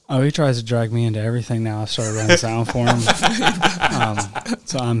 Preston? Oh, he tries to drag me into everything now. I started running sound for him.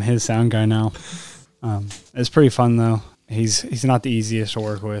 So I'm his sound guy now. It's pretty fun, though. He's not the easiest to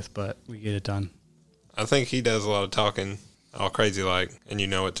work with, but we get it done. I think he does a lot of talking, all crazy like, and you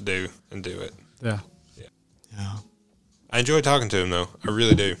know what to do and do it. Yeah. Yeah. I enjoy talking to him, though. I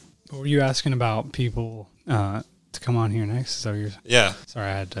really do. What were you asking about people to come on here next? Is that what you're... Yeah. Sorry,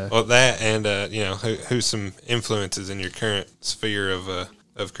 I had to... Well, that and, who's some influences in your current sphere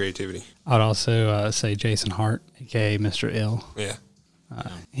of creativity? I'd also say Jason Hart, a.k.a. Mr. Ill. Yeah.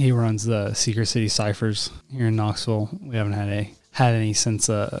 He runs the Secret City Ciphers here in Knoxville. We haven't had any since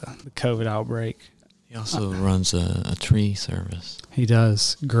the COVID outbreak. He also runs a tree service. He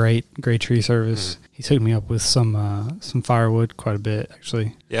does. Great tree service. Mm-hmm. He took me up with some firewood quite a bit,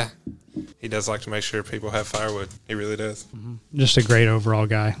 actually. Yeah. He does like to make sure people have firewood. He really does. Mm-hmm. Just a great overall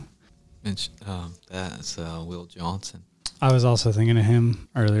guy. And that's Will Johnson. I was also thinking of him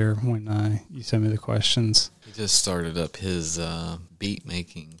earlier when you sent me the questions. He just started up his beat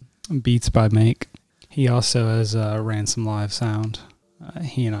making. Beats by Make. He also has ran some live sound.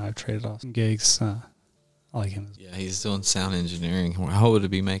 He and I have traded off some gigs. I like him. Yeah, he's doing sound engineering. I hope to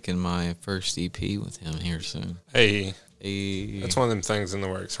be making my first EP with him here soon. Hey. Hey. That's one of them things in the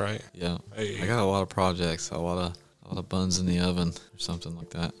works, right? Yeah. Hey. I got a lot of projects, a lot of buns in the oven or something like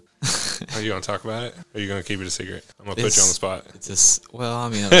that. Are you going to talk about it? Or are you going to keep it a secret? I'm going to put you on the spot. It's just, well, I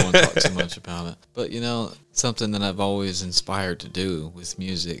mean, I don't want to talk too much about it. But, something that I've always inspired to do with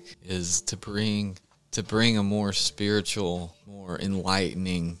music is to bring a more spiritual, more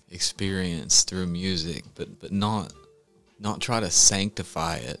enlightening experience through music, but not try to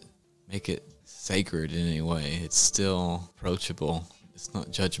sanctify it, make it sacred in any way. It's still approachable. It's not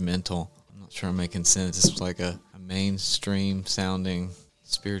judgmental. I'm not sure I'm making sense. It's like a mainstream sounding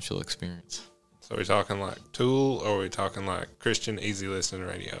spiritual experience. So are we talking like Tool, or are we talking like Christian easy listening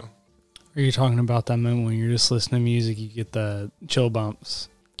radio? Are you talking about that moment when you're just listening to music, you get the chill bumps?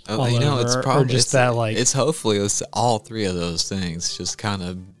 It's probably just that, like, it's hopefully it's all three of those things. Just kind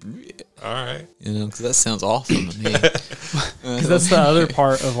of, all right, because that sounds awesome to me. Because that's the other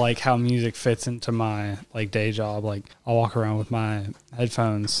part of like how music fits into my like day job. Like I walk around with my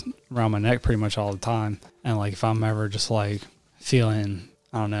headphones around my neck pretty much all the time, and like if I'm ever just like feeling,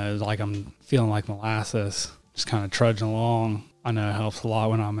 I don't know, like I'm feeling like molasses, just kind of trudging along, I know it helps a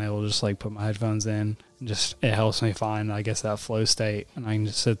lot when I'm able to just like put my headphones in. Just it helps me find, I guess, that flow state, and I can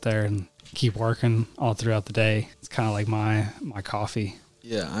just sit there and keep working all throughout the day. It's kind of like my coffee.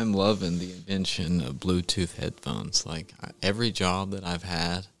 Yeah, I'm loving the invention of Bluetooth headphones. Like every job that I've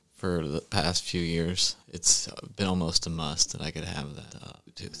had for the past few years, it's been almost a must that I could have that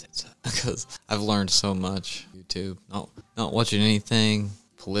Bluetooth headset, because I've learned so much. YouTube, not watching anything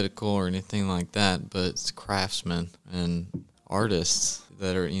political or anything like that, but it's craftsmen and artists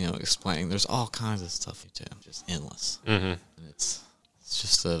that are, explaining. There's all kinds of stuff you do, just endless. Mm-hmm. And it's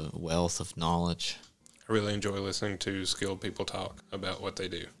just a wealth of knowledge. I really enjoy listening to skilled people talk about what they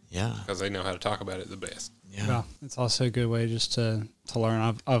do. Yeah, because they know how to talk about it the best. Yeah, it's also a good way just to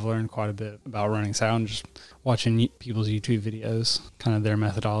learn. I've learned quite a bit about running sound just watching people's YouTube videos, kind of their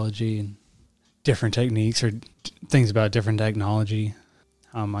methodology and different techniques or things about different technology,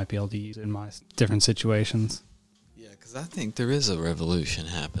 how I might be able to use it in my different situations. Because I think there is a revolution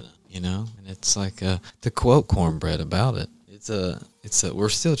happening, and it's like to quote Cornbread about it. We're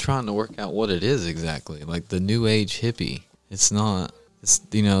still trying to work out what it is exactly. Like the new age hippie. It's not. It's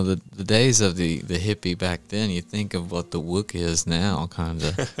the days of the hippie back then. You think of what the wook is now, kind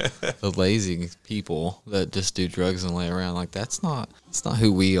of the lazy people that just do drugs and lay around. Like that's not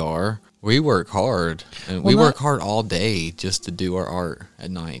who we are. We work hard, and we work hard all day just to do our art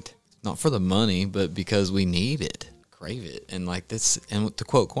at night. Not for the money, but because we need it. Crave it, and like this, and to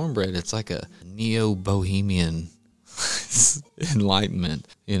quote Cornbread, it's like a neo-bohemian enlightenment,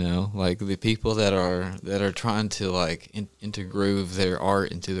 like the people that are trying to like intergroove their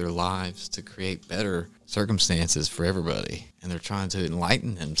art into their lives to create better circumstances for everybody, and they're trying to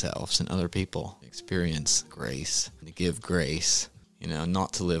enlighten themselves and other people, experience grace, to give grace,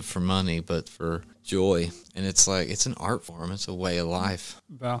 not to live for money but for joy. And it's like it's an art form, it's a way of life.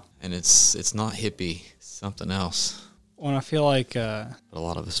 Wow. And it's not hippie, it's something else. When I feel like... but a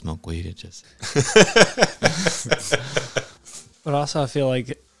lot of us smoke weed, it just... But also I feel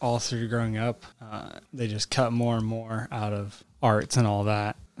like all through growing up, they just cut more and more out of arts and all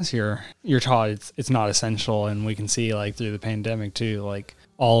that. So you're taught it's not essential, and we can see like through the pandemic too, like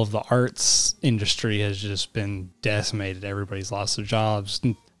all of the arts industry has just been decimated. Everybody's lost their jobs.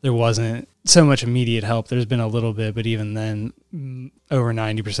 There wasn't so much immediate help. There's been a little bit, but even then, over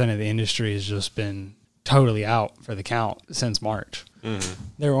 90% of the industry has just been totally out for the count since March. Mm-hmm.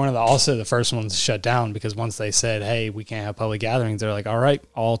 They were also the first ones to shut down, because once they said, hey, we can't have public gatherings, they're like, all right,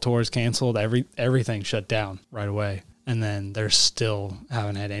 all tours canceled, everything shut down right away. And then they're still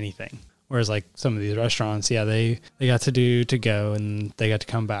haven't had anything. Whereas like some of these restaurants, yeah, they got to do to go and they got to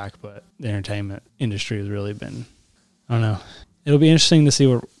come back, but the entertainment industry has really been, I don't know. It'll be interesting to see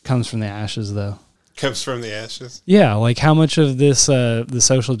what comes from the ashes, though. Comes from the ashes? Yeah, like how much of this, the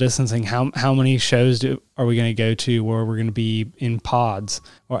social distancing, how many shows are we going to go to where we're going to be in pods?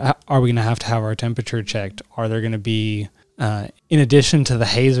 Or are we going to have our temperature checked? Are there going to be, in addition to the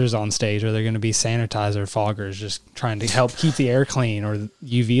hazers on stage, are there going to be sanitizer foggers just trying to help keep the air clean, or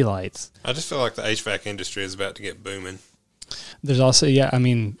UV lights? I just feel like the HVAC industry is about to get booming. There's also, yeah, I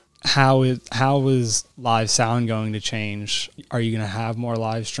mean, how is live sound going to change? Are you going to have more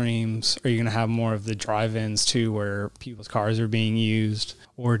live streams? Are you going to have more of the drive-ins too, where people's cars are being used?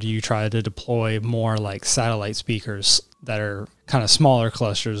 Or do you try to deploy more like satellite speakers that are kind of smaller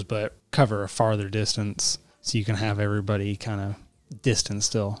clusters but cover a farther distance, so you can have everybody kind of distant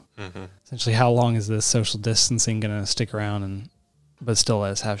still? Mm-hmm. Essentially, how long is this social distancing going to stick around but still let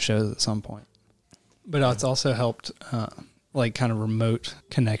us have shows at some point? But it's also helped like kind of remote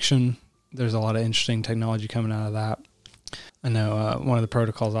connection. There's a lot of interesting technology coming out of that. I know one of the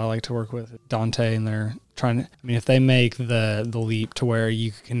protocols I like to work with, Dante, and they're trying to, I mean, if they make the leap to where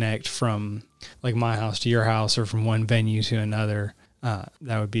you can connect from like my house to your house or from one venue to another, that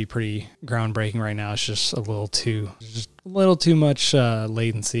would be pretty groundbreaking. Right now it's just a little too much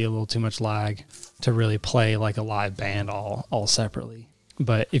latency, a little too much lag to really play like a live band all separately.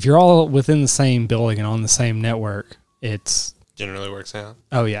 But if you're all within the same building and on the same network, it's generally works out.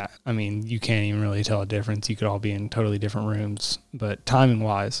 Oh yeah, I mean, you can't even really tell a difference. You could all be in totally different rooms, but timing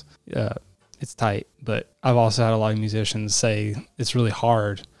wise, it's tight. But I've also had a lot of musicians say it's really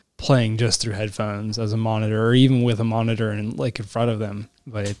hard playing just through headphones as a monitor, or even with a monitor and like in front of them.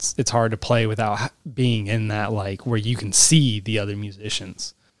 But it's hard to play without being in that, like, where you can see the other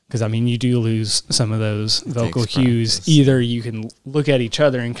musicians. Because, I mean, you do lose some of those vocal cues. Practice. Either you can look at each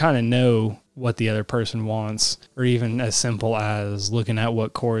other and kind of know what the other person wants, or even as simple as looking at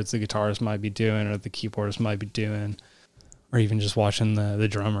what chords the guitarist might be doing or the keyboardist might be doing, or even just watching the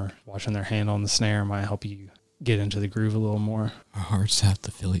drummer, watching their hand on the snare might help you get into the groove a little more. Our hearts have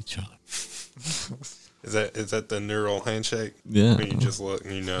to feel each other. Is that the neural handshake? Yeah. When you just look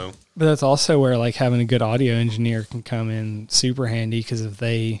and you know. But that's also where like having a good audio engineer can come in super handy, because if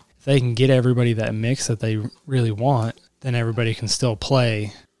they can get everybody that mix that they really want, then everybody can still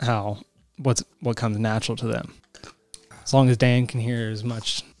play what comes natural to them. As long as Dan can hear as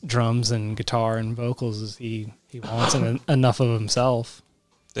much drums and guitar and vocals as he wants, and enough of himself,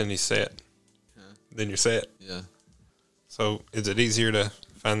 Then he's set. Then you're set. Yeah. So is it easier to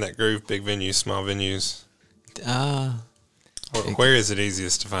find that groove, big venues, small venues? Or where is it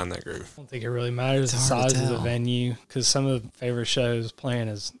easiest to find that groove? I don't think it really matters the It's hard to size of the tell. venue, because some of the favorite shows playing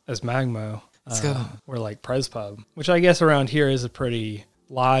as Magmo were like Pres Pub, which I guess around here is a pretty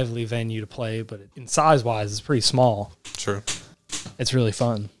lively venue to play, but in size-wise, it's pretty small. True. It's really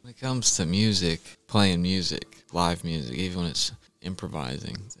fun. When it comes to music, playing music, live music, even when it's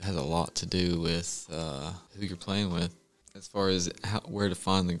improvising, it has a lot to do with who you're playing with, as far as where to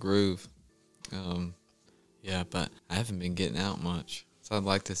find the groove. Yeah, but I haven't been getting out much, so I'd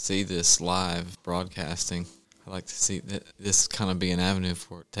like to see this live broadcasting. I'd like to see this kind of be an avenue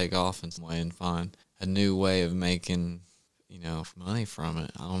for it to take off in some way and find a new way of making, money from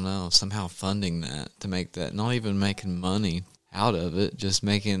it. I don't know, somehow funding that, to make that, not even making money out of it, just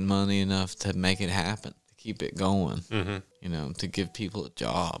making money enough to make it happen, to keep it going, to give people a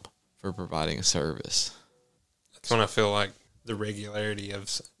job for providing a service. That's when I feel like the regularity of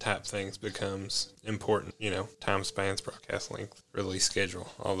type things becomes important. Time spans, broadcast length, release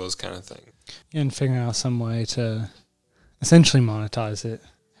schedule, all those kind of things. And figuring out some way to essentially monetize it.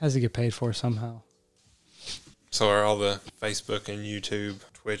 Has to get paid for somehow. So are all the Facebook and YouTube,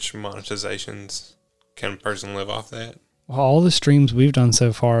 Twitch monetizations, can a person live off that? Well, all the streams we've done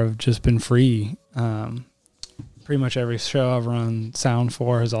so far have just been free. Pretty much every show I've run sound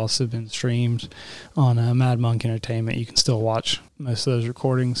for has also been streamed on Mad Monk Entertainment. You can still watch most of those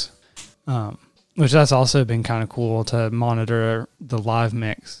recordings, which that's also been kind of cool to monitor the live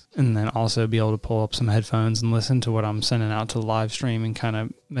mix, and then also be able to pull up some headphones and listen to what I'm sending out to the live stream and kind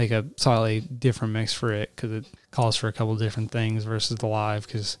of make a slightly different mix for it, because it calls for a couple different things versus the live,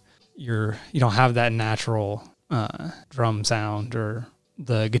 because you don't have that natural drum sound or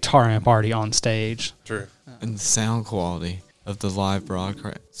the guitar amp already on stage. True. And the sound quality of the live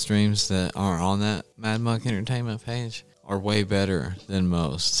broadcast streams that are on that Mad Monk Entertainment page are way better than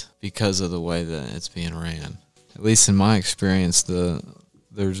most because of the way that it's being ran. At least in my experience,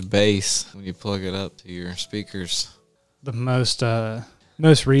 there's bass when you plug it up to your speakers. The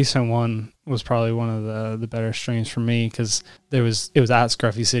most recent one was probably one of the better streams for me because it was at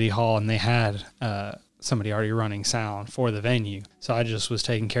Scruffy City Hall, and they had somebody already running sound for the venue. So I just was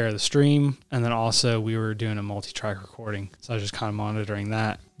taking care of the stream, and then also we were doing a multi-track recording. So I was just kind of monitoring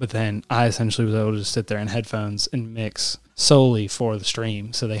that. But then I essentially was able to just sit there in headphones and mix solely for the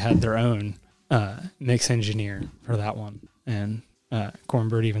stream. So they had their own mix engineer for that one. And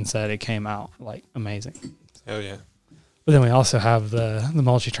Cornbird even said it came out like amazing. Oh yeah. But then we also have the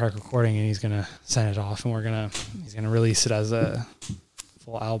multi-track recording, and he's gonna send it off, and he's gonna release it as a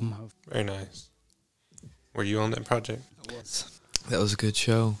full album. Very nice. Were you on that project? I was. That was a good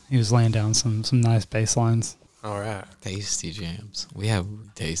show. He was laying down some nice bass lines. All right. Tasty jams. We have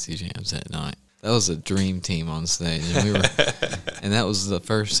tasty jams that night. That was a dream team on stage, and we were, and that was the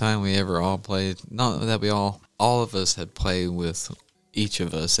first time we ever all played. Not that we all of us had played with each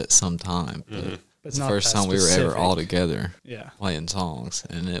of us at some time, but it's the first time we were ever all together playing songs.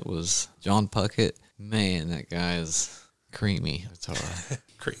 And it was John Puckett. Man, that guy is creamy guitar.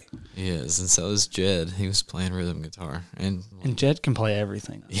 Creamy. He is, and so is Jed. He was playing rhythm guitar. And Jed can play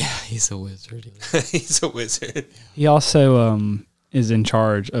everything. Yeah, he's a wizard. He's a wizard. He also is in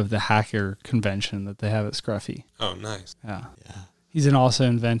charge of the hacker convention that they have at Scruffy. Oh, nice. Yeah. He's also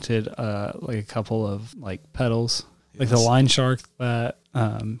invented like a couple of like pedals, like the Line Shark that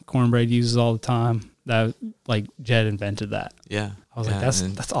Cornbread uses all the time. That like Jed invented that. Yeah, I was like,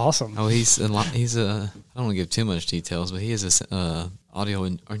 that's awesome. Oh, he's a. I don't want to give too much details, but he is a audio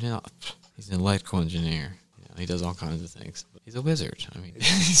or not. He's an electrical engineer. Yeah, he does all kinds of things. But he's a wizard. I mean,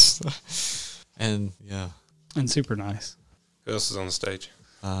 and super nice. Who else is on the stage?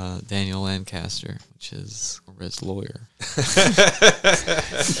 Daniel Lancaster, which is Red's lawyer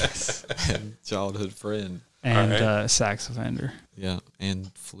and childhood friend. And sax offender. Yeah,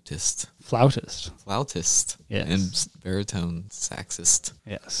 and flautist. Yes. And baritone saxist.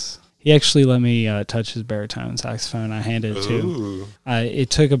 Yes. He actually let me touch his baritone saxophone. I handed it to him. It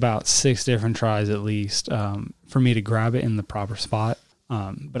took about 6 different tries at least for me to grab it in the proper spot.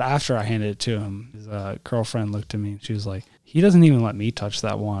 But after I handed it to him, his girlfriend looked at me and she was like, he doesn't even let me touch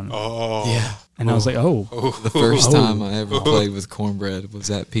that one. Oh. Yeah. And I was like, The first time I ever played with Cornbread was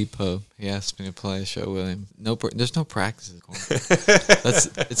at Peepo. He asked me to play a show with him. There's no practice with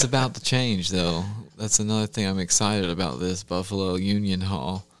Cornbread. It's about to change, though. That's another thing I'm excited about this Buffalo Union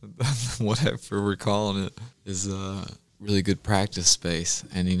Hall. Whatever we're calling it is a really good practice space.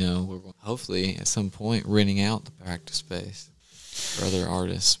 And, we're hopefully at some point renting out the practice space for other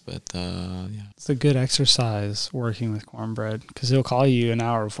artists, but it's a good exercise working with Cornbread because he'll call you an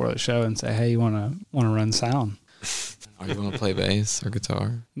hour before the show and say, "Hey, you want to run sound? Or you want to play bass or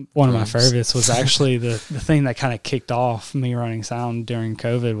guitar?" One of my favorites was actually the thing that kind of kicked off me running sound during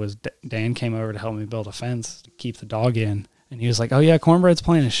COVID was Dan came over to help me build a fence to keep the dog in. And he was like, "Oh yeah, Cornbread's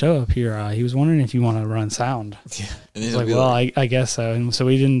playing a show up here. He was wondering if you want to run sound." Yeah, and I was like, "Well, I guess so." And so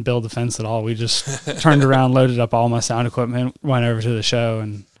we didn't build the fence at all. We just turned around, loaded up all my sound equipment, went over to the show,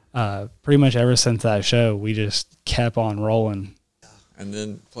 and pretty much ever since that show, we just kept on rolling. And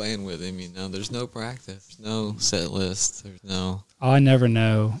then playing with him, there's no practice, there's no set list, there's no. I never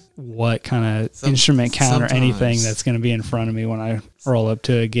know what kind of instrument count or anything that's going to be in front of me when I roll up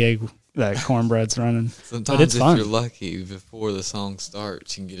to a gig that Cornbread's running. Sometimes but it's if fun. You're lucky, before the song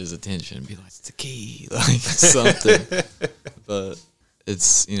starts, you can get his attention and be like, "It's the key," like something. But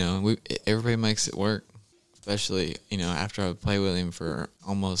it's, everybody makes it work. Especially, after I play with him for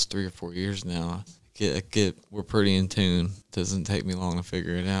almost 3 or 4 years now, we're pretty in tune. Doesn't take me long to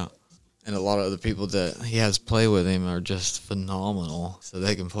figure it out. And a lot of other people that he has play with him are just phenomenal. So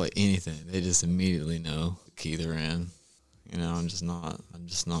they can play anything. They just immediately know the key they're in. I'm just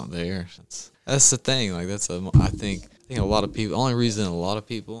not there. That's the thing. Like I think a lot of people. The only reason a lot of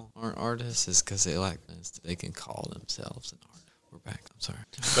people aren't artists is because they can call themselves an artist. We're back. I'm sorry.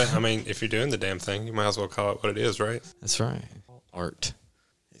 But I mean, if you're doing the damn thing, you might as well call it what it is, right? That's right. Art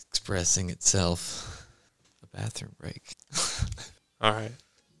expressing itself. A bathroom break. All right.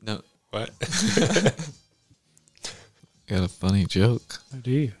 No. What? Got a funny joke. Oh,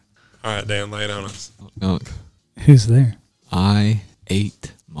 do you? All right, Dan, lay it on us. No. Who's there? I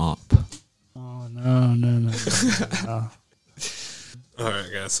ate mop. Oh, no. All right,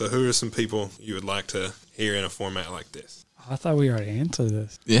 guys. So who are some people you would like to hear in a format like this? I thought we already answered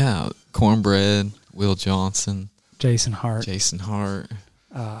this. Yeah, Cornbread, Will Johnson, Jason Hart,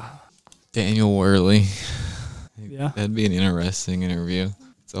 Daniel Worley. Yeah. That'd be an interesting interview.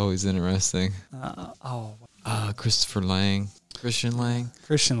 It's always interesting. Christopher Lang. Christian Lang.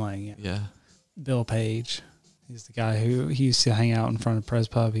 Christian Lang, yeah. Yeah. Bill Page. He's the guy who he used to hang out in front of Pres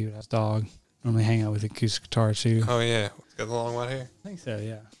Pub. He would have his dog. Normally hang out with acoustic guitar too. Oh, yeah. He's got the long white hair. I think so,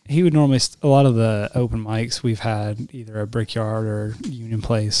 yeah. He would normally, a lot of the open mics we've had, either at Brickyard or Union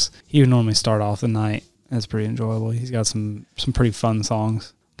Place, he would normally start off the night. That's pretty enjoyable. He's got some pretty fun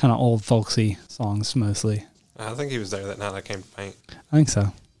songs. Kind of old folksy songs mostly. I think he was there that night I came to paint. I think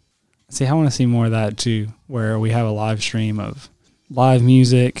so. See, I want to see more of that too, where we have a live stream of live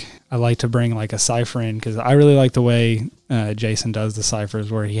music. I like to bring like a cipher in because I really like the way Jason does the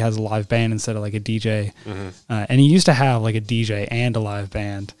ciphers, where he has a live band instead of like a DJ. Mm-hmm. And he used to have like a DJ and a live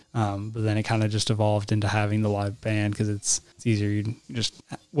band, but then it kind of just evolved into having the live band because it's easier. You just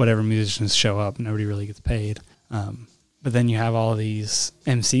whatever musicians show up, nobody really gets paid. But then you have all these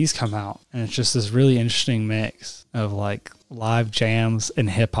MCs come out, and it's just this really interesting mix of like live jams and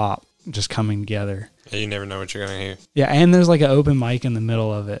hip hop just coming together. Yeah, you never know what you're going to hear. Yeah, and there's like an open mic in the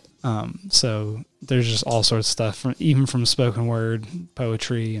middle of it. So there's just all sorts of stuff, even from spoken word,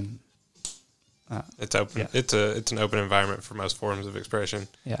 poetry, and it's open. Yeah. It's an open environment for most forms of expression.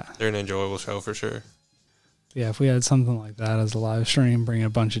 yeah. They're an enjoyable show for sure. Yeah, if we had something like that as a live stream, bring a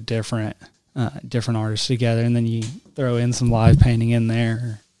bunch of different artists together, and then you throw in some live painting in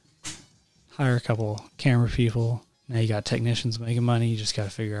there, hire a couple camera people. Now you got technicians making money. You just got to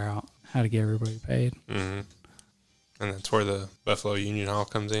figure out how to get everybody paid. Mm-hmm. And that's where the Buffalo Union Hall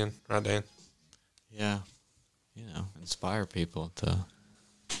comes in, right, Dan? Yeah. Inspire people to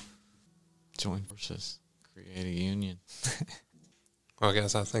join forces, create a union. Well,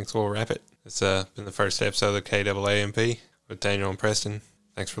 guys, I think we'll wrap it. It's been the first episode of the KAAMP with Daniel and Preston.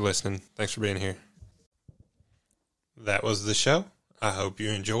 Thanks for listening. Thanks for being here. That was the show. I hope you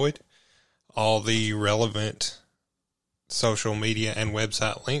enjoyed. All the relevant social media and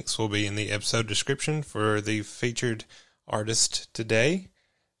website links will be in the episode description for the featured artist today.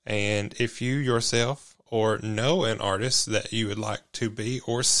 And if you yourself or know an artist that you would like to be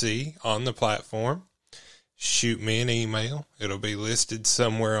or see on the platform, shoot me an email. It'll be listed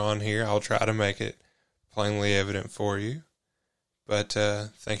somewhere on here. I'll try to make it plainly evident for you. But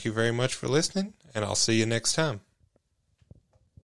thank you very much for listening, and I'll see you next time.